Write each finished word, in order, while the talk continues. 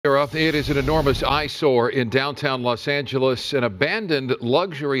It is an enormous eyesore in downtown Los Angeles, an abandoned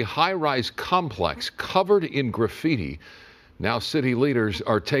luxury high-rise complex covered in graffiti. Now city leaders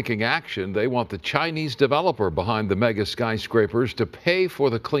are taking action. They want the Chinese developer behind the mega skyscrapers to pay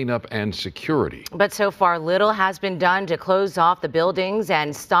for the cleanup and security. But so far, little has been done to close off the buildings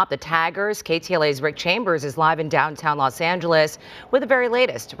and stop the taggers. KTLA's Rick Chambers is live in downtown Los Angeles with the very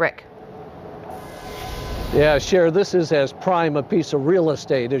latest. Rick. Yeah, Cher, this is as prime a piece of real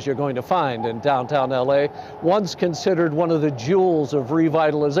estate as you're going to find in downtown LA, once considered one of the jewels of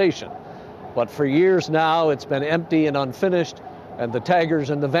revitalization. But for years now, it's been empty and unfinished, and the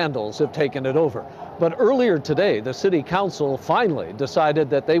taggers and the vandals have taken it over. But earlier today, the city council finally decided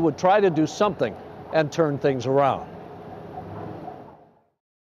that they would try to do something and turn things around.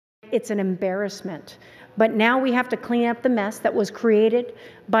 It's an embarrassment. But now we have to clean up the mess that was created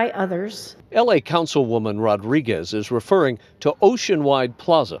by others. LA Councilwoman Rodriguez is referring to Oceanwide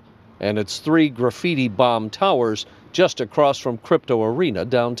Plaza and its 3 graffiti bomb towers just across from Crypto Arena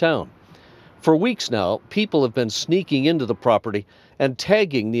downtown. For weeks now, people have been sneaking into the property and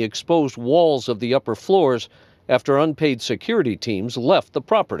tagging the exposed walls of the upper floors after unpaid security teams left the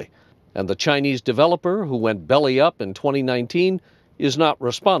property. And the Chinese developer, who went belly up in 2019, is not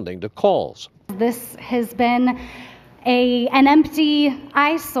responding to calls. This has been an empty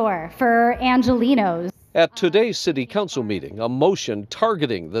eyesore for Angelenos. At today's city council meeting, a motion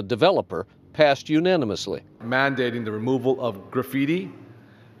targeting the developer passed unanimously. Mandating the removal of graffiti,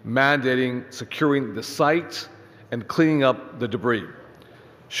 mandating securing the site, and cleaning up the debris.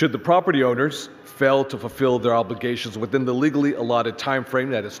 Should the property owners fail to fulfill their obligations within the legally allotted time frame,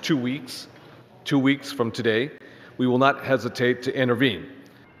 that is 2 weeks from today, we will not hesitate to intervene.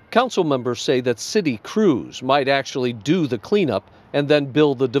 Council members say that city crews might actually do the cleanup and then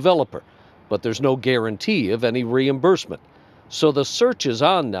bill the developer, but there's no guarantee of any reimbursement. So the search is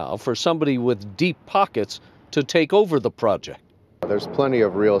on now for somebody with deep pockets to take over the project. There's plenty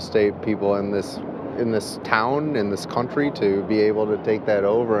of real estate people in this town, in this country, to be able to take that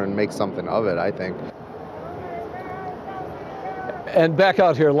over and make something of it, I think. And back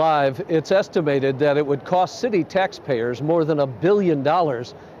out here live, it's estimated that it would cost city taxpayers more than $1 billion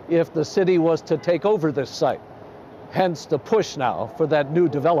if the city was to take over this site. Hence the push now for that new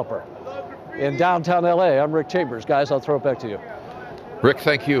developer. In downtown LA, I'm Rick Chambers. Guys, I'll throw it back to you. Rick,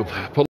 thank you.